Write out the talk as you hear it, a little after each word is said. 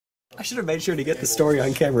I should have made sure to get the story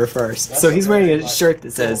on camera first. So he's wearing a shirt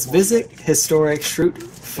that says, "Visit Historic Shroot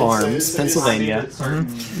Farms, Pennsylvania."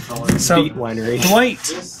 So Beet Winery. Dwight,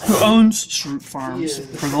 who owns Shroot Farms,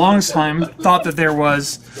 for the longest time thought that there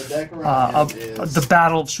was the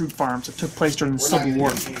Battle of Shroot Farms that took place during the Civil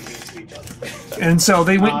War. And so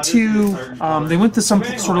they went to some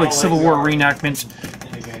sort of like Civil War reenactment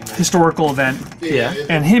historical event. Yeah.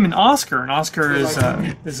 And him and Oscar is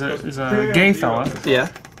a gay fella. Yeah.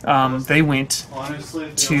 They went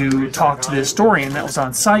to talk to the historian that was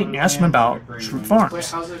on site and asked him about Shroot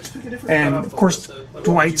Farms. And of course,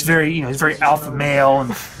 Dwight's he's very alpha male,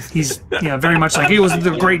 and he's very much like, it was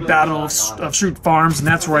the great battle of Shroot Farms, and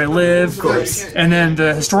that's where I live. Of course. And then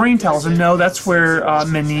the historian tells him, no, that's where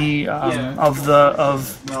many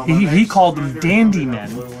he called them dandy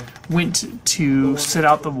men went to sit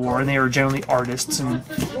out the war, and they were generally artists and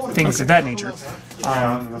things of that nature.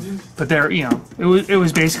 But there, it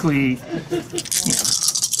was basically, a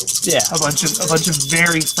bunch of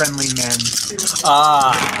very friendly men.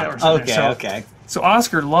 Okay. So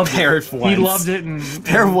Oscar loved it. He loved it, and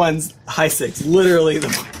pair of ones, high six, literally the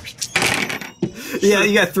worst. Yeah,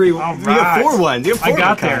 you got three. All right. You got 4 ones. You got 4 I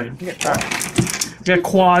got there. We got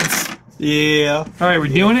quads. Yeah. All right, we're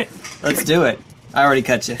doing it. Let's do it. I already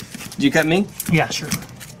cut you. Did you cut me? Yeah, sure.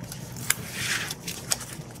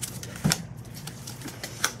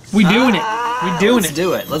 We doing it. We doing Let's it.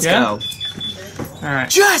 do it. Let's go. All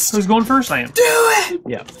right. Who's going first? I am. Do it.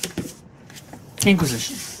 Yeah.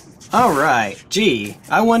 Inquisition. All right. Gee,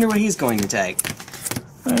 I wonder what he's going to take.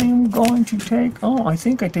 I'm going to take. Oh, I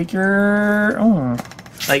think I take your. Oh.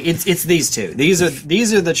 Like it's these two. These are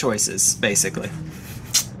the choices basically.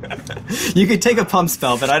 You could take a pump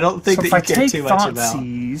spell, but I don't think that you care too much about.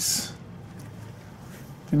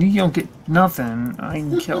 Then you don't get nothing. I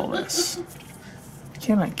can kill this.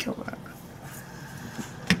 Can I kill that?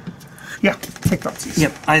 Yeah, take Thoughtseize.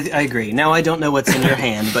 Yep, I agree. Now I don't know what's in your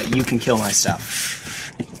hand, but you can kill my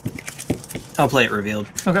stuff. I'll play it revealed.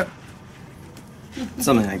 Okay.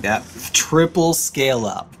 Something like that. Triple scale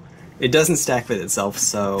up. It doesn't stack with itself,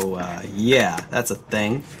 so yeah, that's a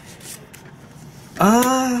thing.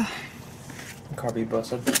 Copy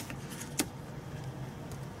busted.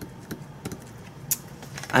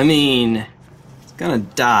 I mean, it's gonna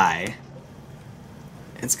die.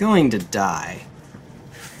 It's going to die.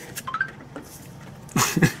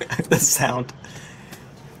 The sound.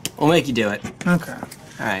 We'll make you do it. Okay.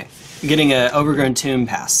 Alright. Getting an overgrown tomb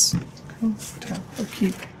pass. I'll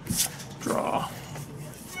keep. Draw.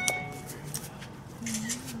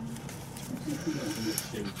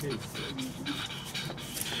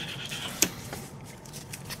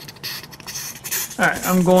 Alright,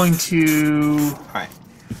 I'm going to. Alright.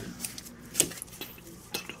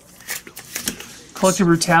 Collective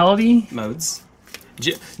Brutality. Modes.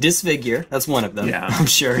 Disfigure. That's one of them. Yeah. I'm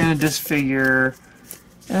sure. I'm going to disfigure.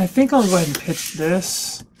 And I think I'll go ahead and pitch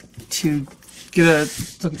this to get a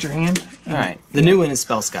look at your hand. Alright. The new one is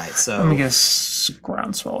Spellskite, so. Let me get a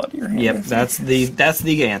Groundswell out of your hand. Yep, that's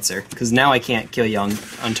the answer. Because now I can't kill you on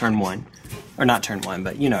turn 1. Or not turn 1,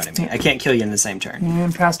 but you know what I mean. I can't kill you in the same turn.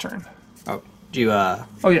 And pass turn. Oh, do you, Oh,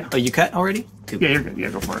 yeah. Oh, you cut already? Cool. Yeah, you're good. Yeah,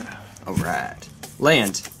 go for it. Alright.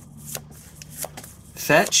 Land.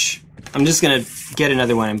 Fetch. I'm just gonna get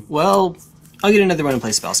another one. Well, I'll get another one and play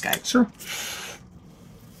Spellskite. Sure.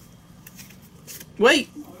 Wait!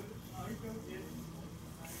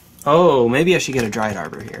 Oh, maybe I should get a Dryad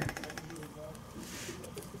Arbor here.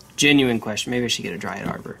 Genuine question. Maybe I should get a Dryad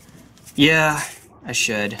Arbor. Yeah, I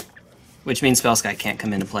should. Which means Spellskite can't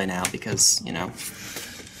come into play now because,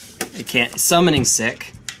 it can't. Summoning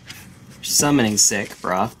sick. Summoning sick,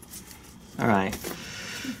 bruh. Alright.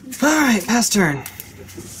 Alright, pass turn.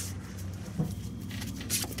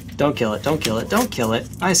 Don't kill it, don't kill it, don't kill it.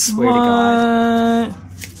 I swear to God.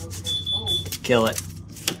 Kill it.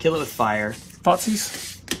 Kill it with fire.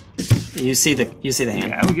 Thoughtseize? You see the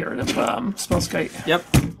hand. Yeah, we get rid of Spellskite. Yep.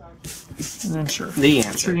 And then sure. The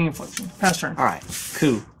answer. Treating Infliction. Pass turn. Alright.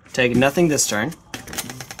 Cool. Take nothing this turn.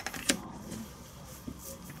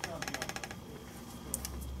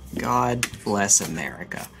 God bless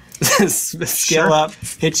America. Skill up,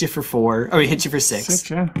 hit you for 4. Oh, hit you for 6.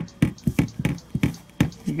 6, yeah.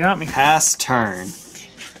 You got me. Pass turn.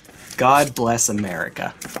 God bless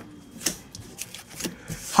America.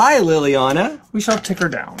 Hi, Liliana. We shall tick her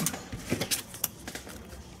down.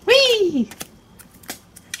 Whee!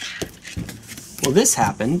 Well, this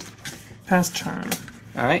happened. Pass turn.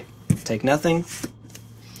 Alright. Take nothing.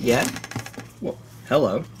 Yet. Well,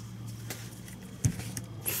 hello.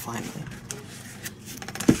 Finally.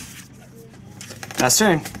 Pass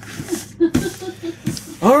turn.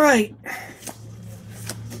 Alright.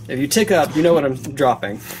 If you tick up, you know what I'm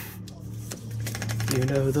dropping. You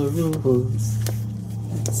know the rules.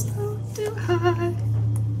 So do I.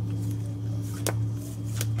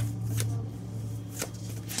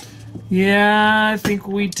 Yeah, I think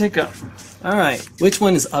we tick up. Alright, which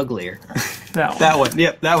one is uglier? That one. That one,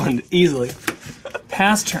 yep, that one, easily.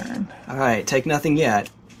 Pass turn. Alright, take nothing yet.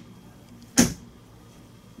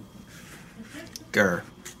 Grr.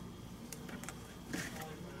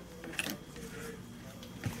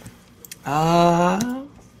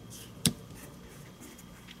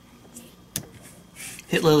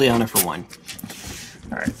 Hit Liliana for 1.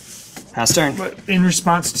 Alright. Pass turn. But in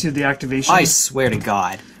response to the activation, I swear to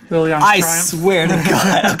God. Liliana's I Triumph. swear to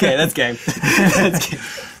God. Okay, that's game. That's game.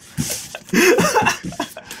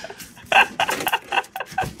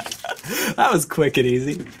 That was quick and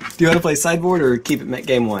easy. Do you want to play sideboard or keep it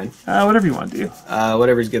game 1? Whatever you want to do.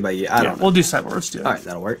 Whatever's good by you. I don't know. We'll do sideboard. Let's do it. Alright,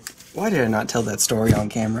 that'll work. Why did I not tell that story on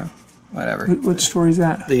camera? Whatever. Which story is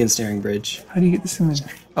that? The Ensnaring Bridge. How do you get this image?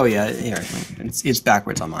 Oh yeah, here. It's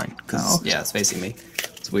backwards on mine. Cause, okay. Yeah, it's facing me.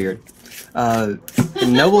 It's weird.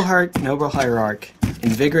 Ignoble Hierarch,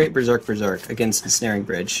 Invigorate Berserk against Ensnaring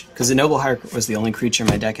Bridge. Because the Ignoble Hierarch was the only creature in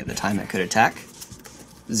my deck at the time that could attack.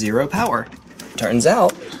 0 power. Turns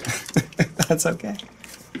out, that's okay.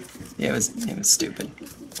 Yeah, it was stupid.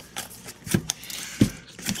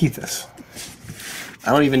 Keep this.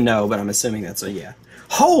 I don't even know, but I'm assuming that's a yeah.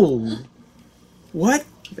 Oh! What?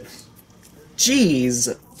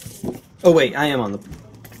 Jeez. Oh wait, I am on the...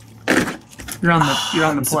 You're on the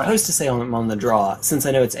I'm play. supposed to say I'm on the draw. Since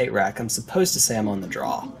I know it's 8 rack, I'm supposed to say I'm on the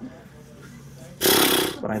draw.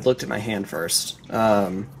 But I looked at my hand first.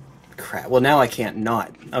 Crap. Well, now I can't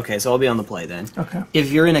not. Okay, so I'll be on the play then. Okay.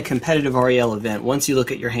 If you're in a competitive REL event, once you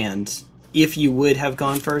look at your hand, if you would have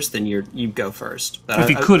gone first, then you go first. But If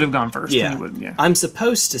you could have gone first, yeah. then you would, yeah. I'm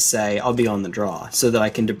supposed to say I'll be on the draw so that I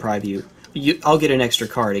can deprive you. I'll get an extra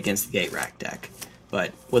card against the 8 rack deck.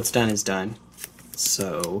 But what's done is done.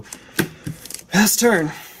 So, last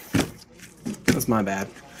turn. That's my bad.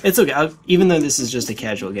 It's okay. Even though this is just a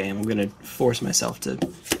casual game, I'm going to force myself to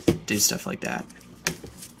do stuff like that.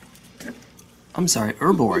 I'm sorry,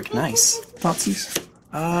 Urborg. Nice. Thoughtseize.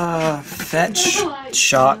 Fetch,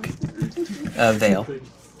 shock, Veil.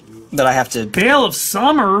 But I have to... Veil of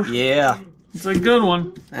Summer? Yeah. It's a good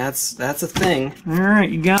one. That's a thing.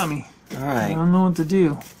 Alright, you got me. I Alright. don't know what to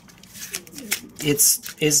do.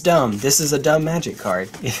 It's dumb. This is a dumb magic card.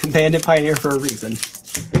 Bandit Pioneer for a reason.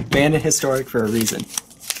 Bandit Historic for a reason.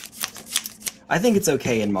 I think it's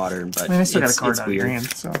okay in Modern, but I mean, I still got a it's card out of your weird.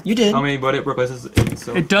 hand, so... You did. How many but it replaces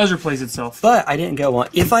itself? It does replace itself. But I didn't go on.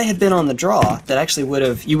 If I had been on the draw, that actually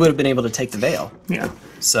you would have been able to take the Veil. Yeah.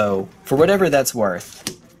 So, for whatever that's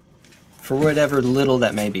worth, for whatever little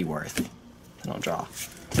that may be worth, I don't draw.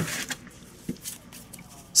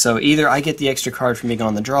 So either I get the extra card from being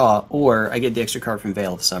on the draw, or I get the extra card from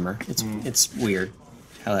Veil of Summer. It's weird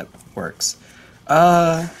how that works.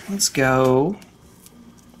 Let's go.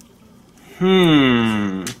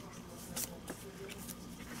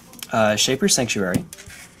 Shaper's Sanctuary.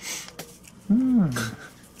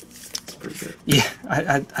 That's pretty good. Yeah,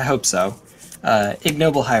 I hope so.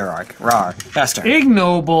 Ignoble Hierarch. Rawr. Faster.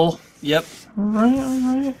 Ignoble. Yep.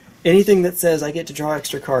 Alright. Anything that says I get to draw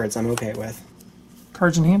extra cards, I'm okay with.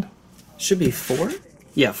 Cards in hand? Should be 4?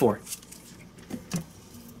 Yeah, 4.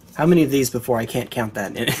 How many of these before I can't count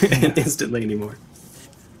that instantly anymore?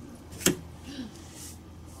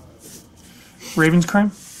 Raven's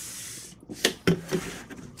Crime?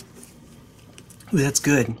 Ooh, that's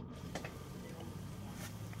good.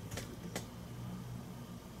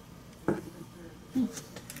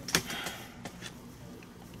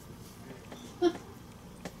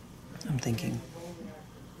 I'm thinking.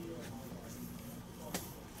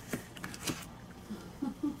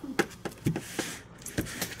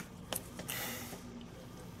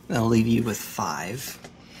 I'll leave you with 5.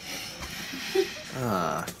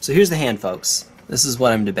 So here's the hand, folks. This is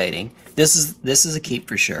what I'm debating. This is a keep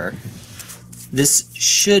for sure. This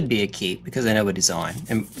should be a keep because I know what he's on,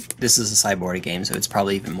 and this is a sideboard game, so it's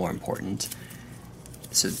probably even more important.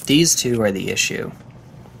 So these two are the issue.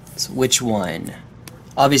 So which one?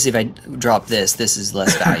 Obviously, if I drop this, this is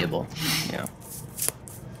less valuable. You know.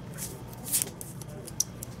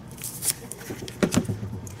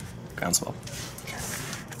 Groundswell.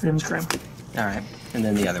 Raven's Crime. All right, and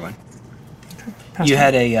then the other one. Pass You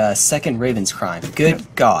turn. had a second Raven's Crime.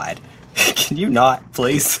 Good God. Can you not,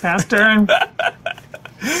 please? Pass turn.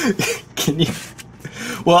 Can you?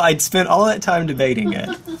 Well, I'd spent all that time debating it.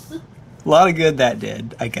 A lot of good that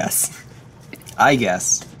did, I guess.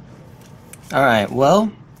 Alright,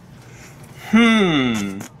 well.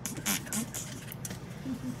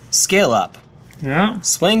 Scale up. Yeah.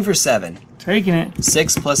 Swing for 7. Taking it.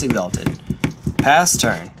 6 plus Exalted. Pass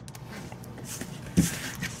turn.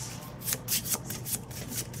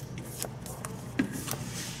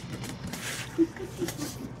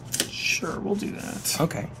 Sure, we'll do that.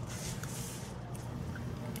 Okay.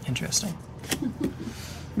 Interesting.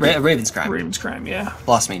 Raven's Crime. Raven's Crime, yeah.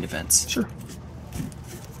 Blossoming Defense. Sure.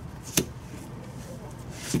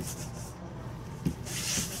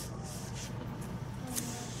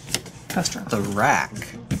 Pass turn. The Rack.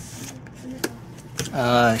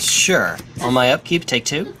 Sure. On my upkeep, take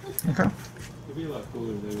 2. Okay. It'd be a lot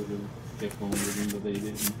cooler if they would have kept going with him, but they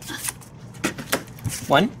didn't.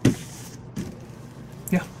 1.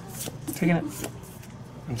 Yeah. Taking it.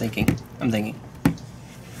 I'm thinking.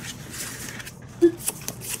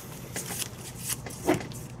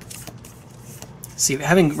 See,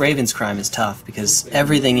 having Raven's Crime is tough because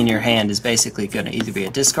everything in your hand is basically going to either be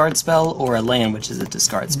a discard spell or a land, which is a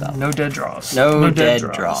discard spell. No dead draws. No dead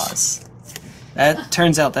draws. That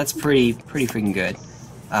turns out that's pretty freaking good.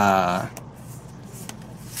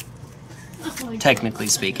 Technically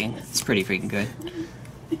speaking, it's pretty freaking good.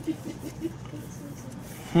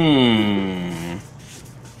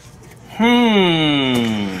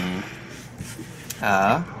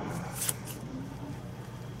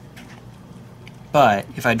 But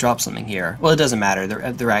if I drop something here, well, it doesn't matter.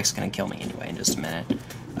 The rack's going to kill me anyway in just a minute.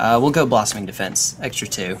 We'll go Blossoming Defense. Extra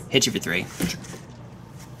 2. Hit you for 3.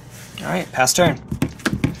 Alright, pass turn.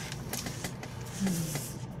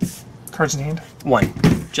 Cards in hand? 1.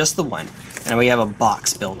 Just the 1. And we have a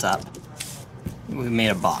box built up. We made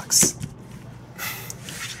a box.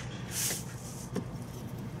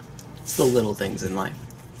 It's the little things in life.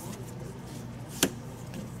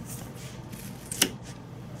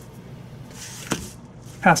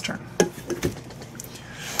 Pass turn.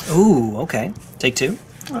 Ooh, okay. Take 2.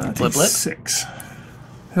 Flip. 6.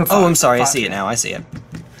 Oh, I'm sorry. I see it now. I see it.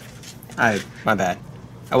 My bad.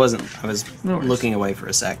 I was No worries. looking away for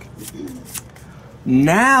a sec.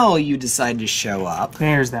 Now you decide to show up.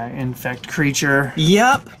 There's that infect creature.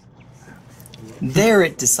 Yep. There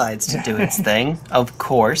it decides to do its thing. Of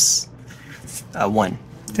course. 1.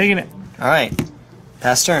 Taking it. All right.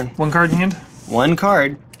 Pass turn. 1 card in hand. 1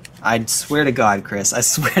 card. I swear to God, Kris. I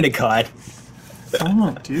swear to God. Come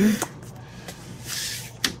on, dude.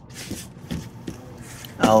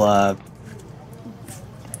 I'll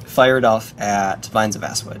fire it off at Vines of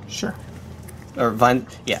Asswood. Sure. Or Vine.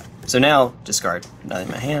 Yeah. So now discard. Nothing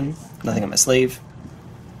in my hand. Nothing on my sleeve.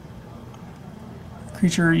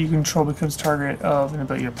 Creature you control becomes target of an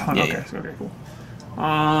ability opponent. Yeah, Okay, okay, cool.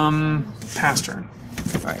 Pass turn.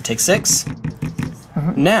 All right. Take 6.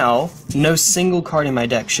 Now, no single card in my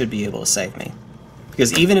deck should be able to save me.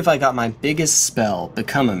 Because even if I got my biggest spell,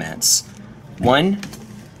 Become Immense, 1,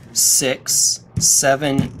 6,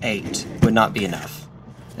 7, 8 would not be enough.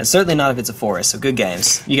 And certainly not if it's a forest, so good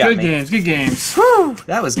games. You got Good me. games, good games. Whew,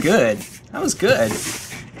 that was good. That was good.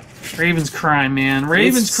 Raven's Crime, man.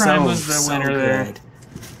 Raven's It's Crime so, was the so winner there. good.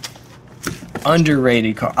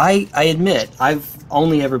 Underrated card. I admit, I've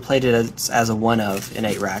only ever played it as a 1-of in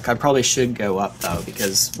 8-rack. I probably should go up, though,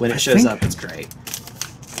 because when it shows up, it's great.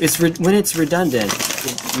 When it's redundant,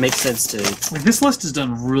 it makes sense to... Like, this list is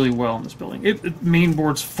done really well in this building. It main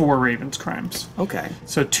boards 4 Raven's Crimes. Okay.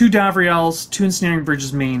 So 2 Davriels, 2 Ensnaring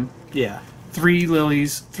Bridges main, Yeah. 3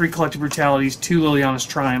 Lilies, 3 Collective Brutalities, 2 Liliana's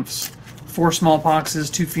Triumphs, 4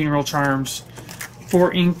 Smallpoxes, 2 Funeral Charms,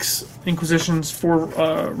 4 Inquisitions,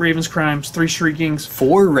 4 Raven's Crimes, 3 Shriekings.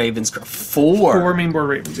 4 Ravens. 4? 4 main board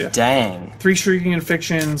Ravens, yeah. Dang. 3 Shrieking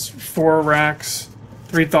Infections, 4 Racks,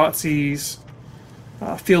 3 Thoughtseize,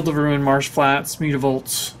 Field of Ruin, Marsh Flats,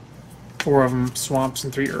 Mutavolts, 4 of them, Swamps,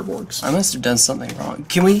 and 3 Urborgs. I must have done something wrong.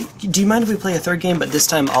 Do you mind if we play a 3rd game, but this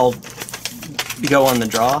time I'll go on the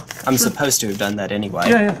draw? I'm supposed to have done that anyway.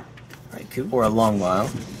 Yeah, yeah. Alright, cool. For a long while.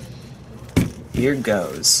 Here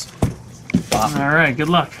goes. Bop. Alright, good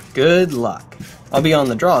luck. Good luck. I'll be on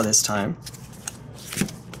the draw this time.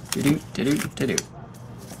 Do-do.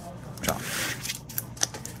 Draw.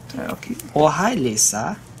 I'll keep. Well, hi,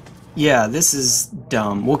 Lisa. Yeah, this is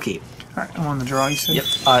dumb. We'll keep. Alright, I'm on the draw, you said? Yep.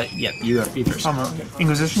 Yep. You first. I'm on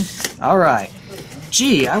Inquisition. All right.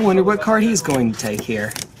 Gee, I wonder what card he's going to take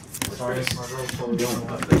here. All right.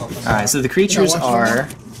 So the creatures are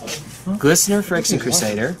Glistener Phyrexian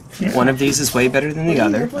Crusader. One of these is way better than the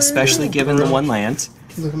other, especially given the 1 land.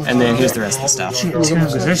 And then here's the rest of the stuff. 2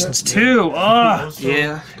 Inquisitions, 2! Ugh!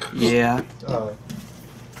 Yeah.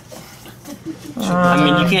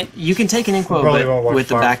 I mean, you can take an Inquo, but with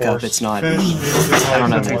the backup, it's not. I don't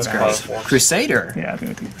know if it's great. Crusader. Yeah, I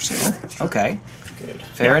think it's Crusader. Okay.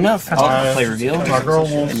 Fair enough. I'll play reveal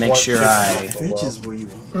and make sure I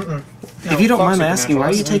If you don't mind my asking, why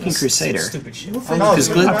are you taking Crusader? Because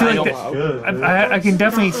I can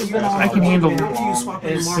definitely handle.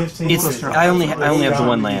 I only have the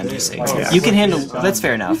one land. You see, you can handle. That's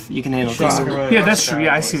fair enough. You can handle Glistener. Yeah, that's true.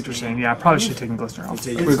 Yeah, I see what you're saying. Yeah, I probably should have taken Glistener Elf.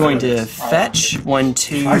 We're going to fetch 1,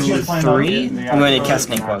 2, 3. I'm going to cast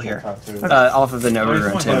an Inkwell here, off of an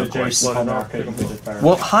Overgrown Tomb, of course.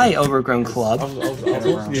 Well, hi, Overgrown Club.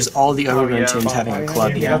 Just all the Overgrown Tombs having a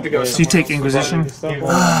club here. So you take Inquisition?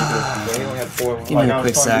 Give me a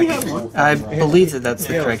quick sec. I believe that that's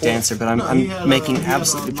the correct answer, but I'm making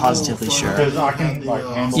absolutely positively sure.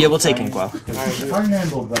 Yeah, we'll take Inkwell.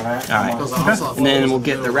 Alright. And then we'll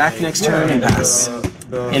get the rack next turn and pass.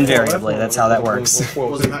 Invariably, that's how that works.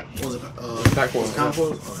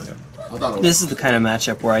 This is the kind of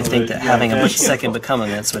matchup where I think that having a second become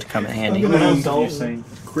events would come in handy.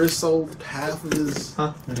 Kris sold half of his.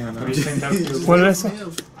 What did I say?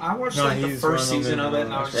 I watched like the first season of it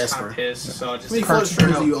and I was just kind of pissed, so I just. How many Flutter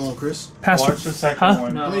Strands do you own, Kris? Pastor. How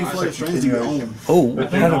many Flutter Strands do you own? Oh, I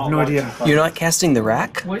have no idea. You're not casting the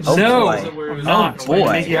rack? Which Oh No. boy. I'm not.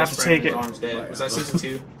 Boy. You have to take it. Was that season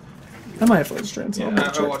 2? I might have Flight Strands. Yeah,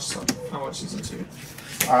 I watched some. I watched season 2.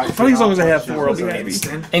 I think as long as I have 4, I'll be happy.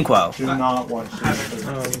 Inkwell. Do not watch I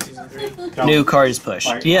haven't season 3. New card is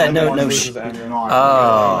pushed. Yeah, no.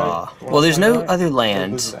 Oh. Well, there's no other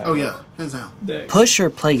land. Oh yeah, hands down. Push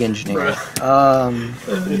or Plague Engineer?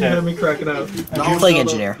 You had me cracking up. Plague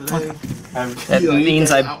Engineer. That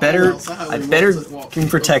means I better can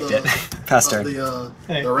protect it. Pass turn. The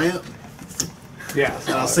ramp. Yeah.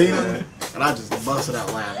 And I seen him, and I just busted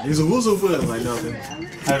out laughing. He's a whistle foot. I was like, no.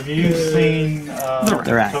 Have you seen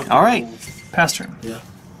The rack. Alright. Pass turn. Yeah.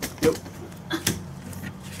 Yep.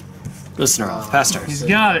 Glistener Elf. Pass turn. He's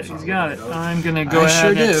got it. He's got it. I'm going to go I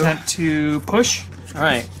ahead sure and do. attempt to push.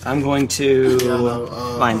 Alright. I'm going to...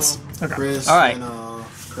 Mines. Kris. Alright.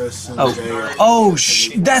 Kris and Oh. Jay. Oh,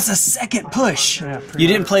 that's a second push! You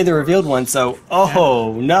didn't play the revealed one, so...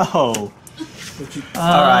 Oh, no.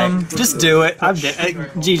 Alright, just do it. I'm dead.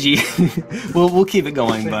 GG. we'll keep it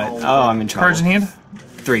going, but oh, I'm in trouble. Cards in hand?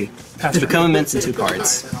 3. To become immense in 2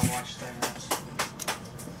 cards.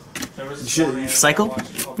 Cycle?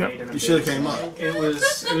 You should have came up. It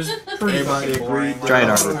was pretty Everybody fucking boring. agreed. Dryad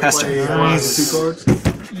Arbor. Pass turn. Two cards.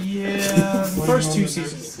 Yeah, the first 2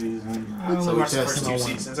 seasons. I only So we watched the first testing 2 on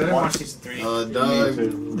seasons. I didn't watch season 3. Doug I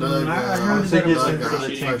heard Doug that got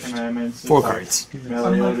was first. Commandments? 4 cards.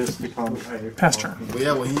 Meliodas becomes a Pass turn. Well,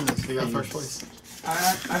 yeah, well, he got first place.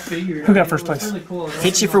 I figured. Who got first place? Really cool.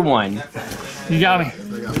 Hit you for 1. You got me.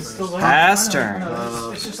 They got first. Pass turn.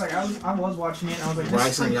 It's just like I was watching it and I was like, this is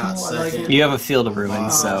Bryson pretty got cool. I like second. it. You have a field of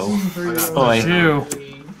ruins, so... Season 3 was Boy. 2.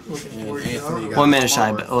 really looking And forward to it. Anthony got 1 mana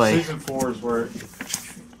shy, but oi. Season 4 is where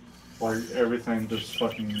like everything just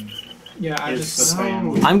fucking Yeah, I is just the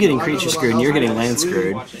same. I'm getting creature screwed and you're getting land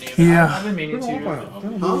screwed. Yeah. I've been meaning to.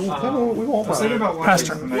 I was thinking about Pass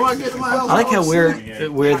watching. turn. Well, I get to my house. I like how we're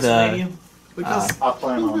the... Because I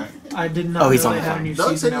plan on it. I did not Oh, he's really on the have a phone. new Doug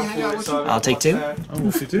season said you out hang for out it, with so you? I I'll take 2.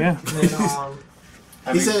 watched that. Yeah. And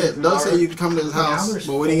then, he said, Doug said you can come to his house,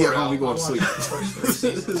 but when he get home, we going to sleep.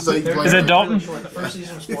 So you play. Is it Dalton? The first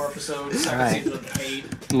season was 4 episodes. Second Alright. season was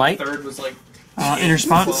 8. Mike? Third was like. In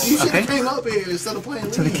response You should Okay. have came up here instead of playing.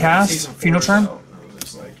 to the League. cast, funeral charm.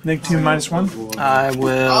 -2, -1. I I just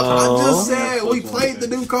will... said we played the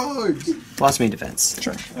new cards. Blossom defense.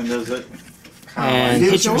 Sure. And does it And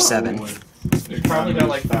hit you for 7. You probably got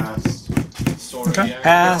like fast? story. Okay. Yeah,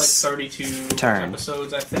 Pass. Like 32 Turn.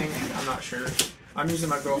 episodes, I think. I'm not sure. I'm using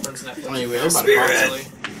my girlfriend's Netflix. Anyway, everybody Spirit.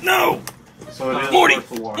 No! So it is Morty! worth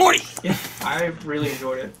the watch. Morty! Yeah, I really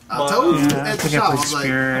enjoyed it. I But, told you Yeah, I at the think I shop. I played was like,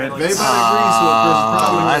 Spirit. everybody agrees with Kris.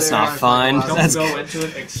 Probably that's there not like fun. for a while. That's- Don't go into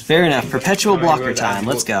it. Fair enough. Perpetual blocker time.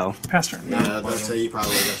 Let's go. Pass turn. Yeah, that's how you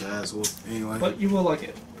probably got your ass whooped anyway. But you will like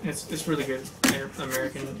it. It's really good.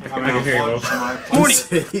 American. Morty!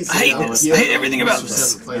 He said I hate I this. was- I hate everything about was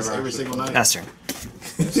this. seventh place every single night. Pass turn.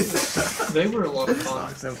 They were a lot of fun.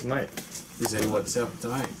 He said he wasn't seventh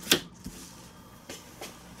tonight.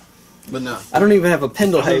 But no, I don't even have a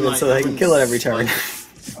Pendlehaven so that I can kill it every turn.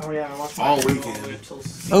 Oh yeah, I watched All that weekend. all the way till-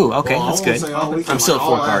 Oh, okay. Well, I That's won't good. say all weekend, I'm still at like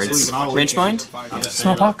 4 all last cards. week and all Wrench weekend. Mind? I'm just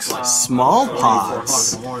Smallpox? saying, Smallpox. 4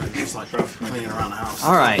 o'clock in the morning, just like cleaning around the house.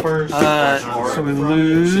 Alright. So we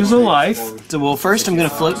lose a life. So, well, first I'm going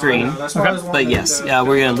to float green. That's why I was But wondering yes, the-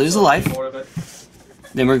 we're going to lose a life. more of it.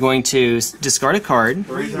 Then we're going to discard a card.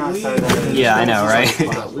 The reason I say that is Yeah, I know, right?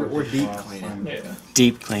 We're deep cleaning. Yeah.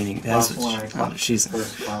 Deep cleaning. That's what she's...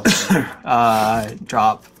 first class.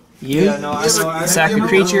 Drop You sack a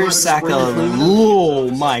creature, sack a.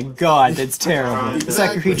 Oh my god, that's terrible.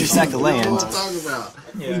 Sack a creature, sack a land. What I'm talking about.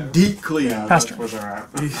 We deep clean. Pastor.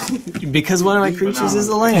 Because one of my creatures is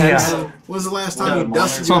a land. Yeah. When's the last time you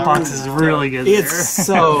dusted Swamp your Box is really good. It's there.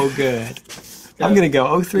 so good. I'm gonna go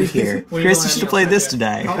 0-3 here. Chris, you should have played this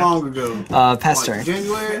today. How long ago? Past turn.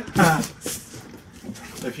 January?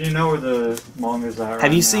 If you know where the manga's at right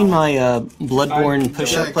Have you seen now, my Bloodborne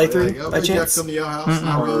push-up playthrough by chance? Come to your house.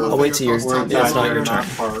 I'll wait till yours. It's not your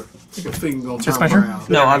turn. That's my turn?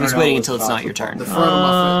 No, I was waiting until it's not your turn. The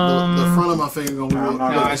front of my finger gonna be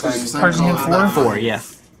Cards in hand 4? 4, yeah.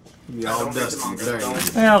 Be all dusty. There you go.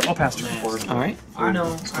 Yeah, I'll pass turn. Alright. I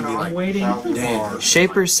know. I'm waiting. Damn.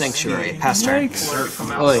 Shaper's Sanctuary, pass turn.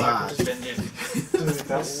 Oi.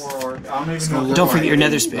 Don't forget your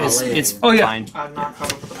nether space. It's Oh, yeah. fine. I'm not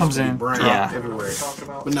coming. Comes in. Brown Yeah. everywhere.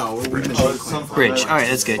 About. But no, we've been Bridge. Alright,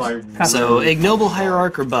 that's good. So, Ignoble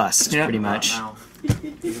Hierarch or bust, Yeah. pretty much.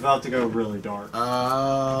 He's about to go really dark.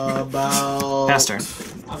 About Pass turn.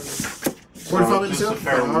 45 minutes Just a up.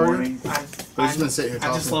 fair warning. But he's been sitting here I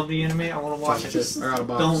talking. just love the anime. I want to watch it. Just I got a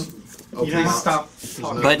box. don't. Open Please box. stop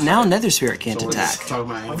talking. But now Nether Spirit can't So we're just attack.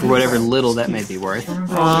 talking about For whatever little that may be worth.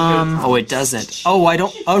 Oh, it doesn't. Oh, I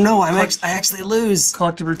don't. Oh no, I actually lose.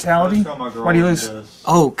 Collective Brutality. Why do you lose?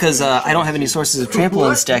 Oh, because I don't have any sources of trample in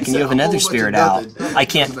this deck, and you have a Nether Spirit out. I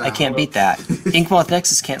can't beat that. Inkmoth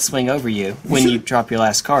Nexus can't swing over you when you drop your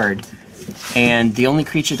last card, and the only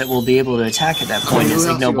creature that will be able to attack at that point is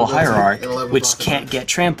Ignoble Hierarch, which can't get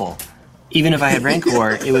trample. Even if I had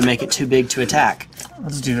Rancor, it would make it too big to attack.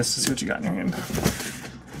 Let's do this to see what you got in your hand.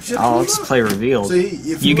 I'll just play revealed. See,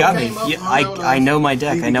 if You got me. came up You, and hung out with I us, know my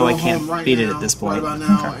deck. you I could know I go can't home right beat it now, at this right point. about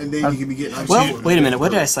now, and then you could be getting Well, wait a minute.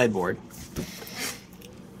 What did I sideboard?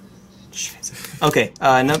 Okay,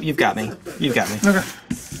 nope, you've got me. You've got me. Okay.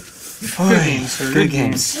 Good games, sir. Good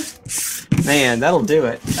games. Man, that'll do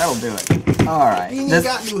it. That'll do it. Alright. You ain't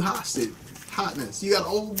got new hotness. You got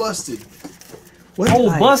old busted. What Old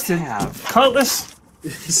did I busted. have? Cutlass.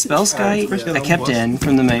 Spellskite, I kept in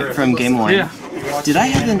from the from game 1. Yeah. Did I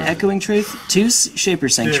have an Echoing Truth? 2 Shaper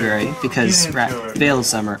Sanctuary, because Veil of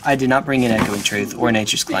Summer. I did not bring in Echoing Truth or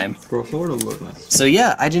Nature's Claim. Bro, Florida look like. So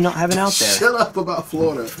yeah, I did not have an out there. Shut up about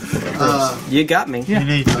Florida. You got me. You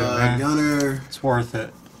need to, man. Gunner. It's worth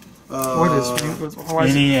it. What is?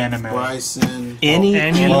 Any anime. Bryson. Any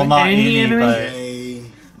Well, not Any any, anime? but Hey,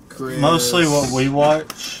 Kris. mostly what we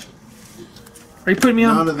watch. Are you putting me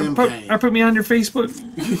on? None of them came. Put me on your Facebook,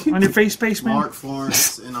 on your face space, man. Mark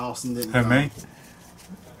Florence and Austin didn't Who, come. me?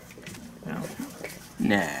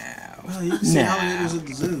 No. Well, you can see how it is at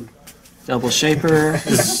the zoo. Double Shaper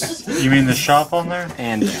You mean the shop on there?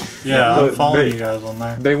 and Yeah, I'm But following they- you guys on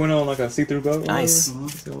there. They went on like a see-through boat. Nice.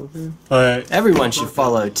 But Everyone should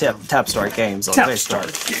follow TapStart Games on Facebook.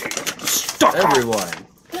 Everyone.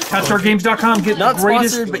 TapStartGames.com. Get Not the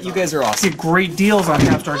greatest. sponsored, but you guys are awesome. Get great deals on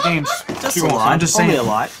TapStart Games. Just a lot. I'm just Only saying. a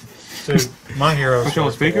lot. dude, my hero Put you on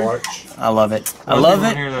shows to speaker? watch. I love it. I love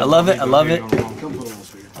it. I love it. I love it. Come put it on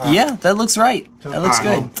speaker. Yeah, that looks right. That looks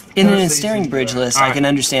good. In an ensnaring bridge list, I can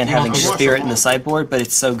understand having Spirit in the sideboard, but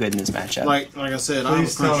it's so good in this matchup. Like I said, I'm a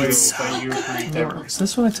Please tell me country. that you agree Is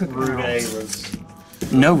this what I took? Route A was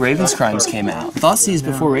No Raven's Crimes came out. Thoughtseize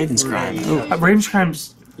before Raven's Crime. Ooh. Raven's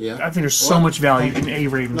Crimes. Yeah. I think there's so much value in a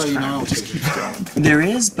Raven's No, you Crime. don't. It just keeps going. There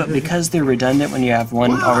is, but because they're redundant when you have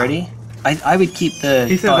one already, I would keep the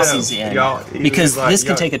He said that Thoughtseize y'all- in. he Because was like, this can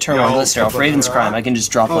y'all- take a turn on y'all Glistener Elf. Raven's Crime, I can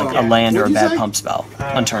just drop like a land or a What'd you bad say? pump spell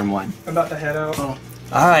on turn 1. I'm about to head out.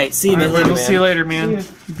 Alright, see you, man. We'll see you later, man.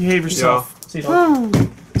 Behave yourself.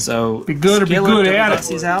 So, Be good or be skill good up, at it.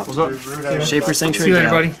 Thoughtseize out. Shaper See Sanctuary you later,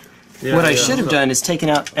 down. buddy. What I should have done is taken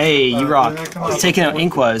out. Hey, you rock. Taken out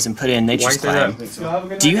Inquos and put in Nature's Claim.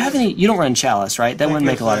 Do you have any? You don't run Chalice, right? That wouldn't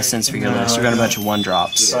make a lot of sense for your list. You run a bunch of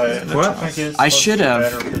 1-drops. what? I should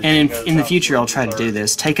have, and in the future I'll try to do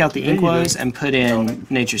this. Take out the Inquos and put in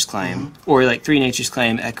Nature's Claim, or like 3 Nature's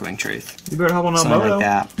Claim, Echoing Truth, You better hop on that something boat. like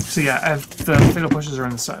that. So yeah, I have the fatal pushes are on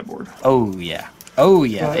the sideboard. Oh yeah. Oh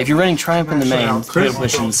yeah. If you're running Triumph in the main, put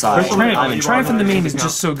push inside. I'm in Triumph in the main is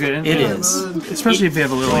just so good. It is. Especially if you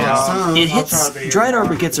have a little It hits. Dried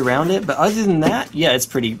Arbor gets around it, but other than that, yeah, it's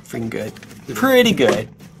pretty freaking good. Pretty good.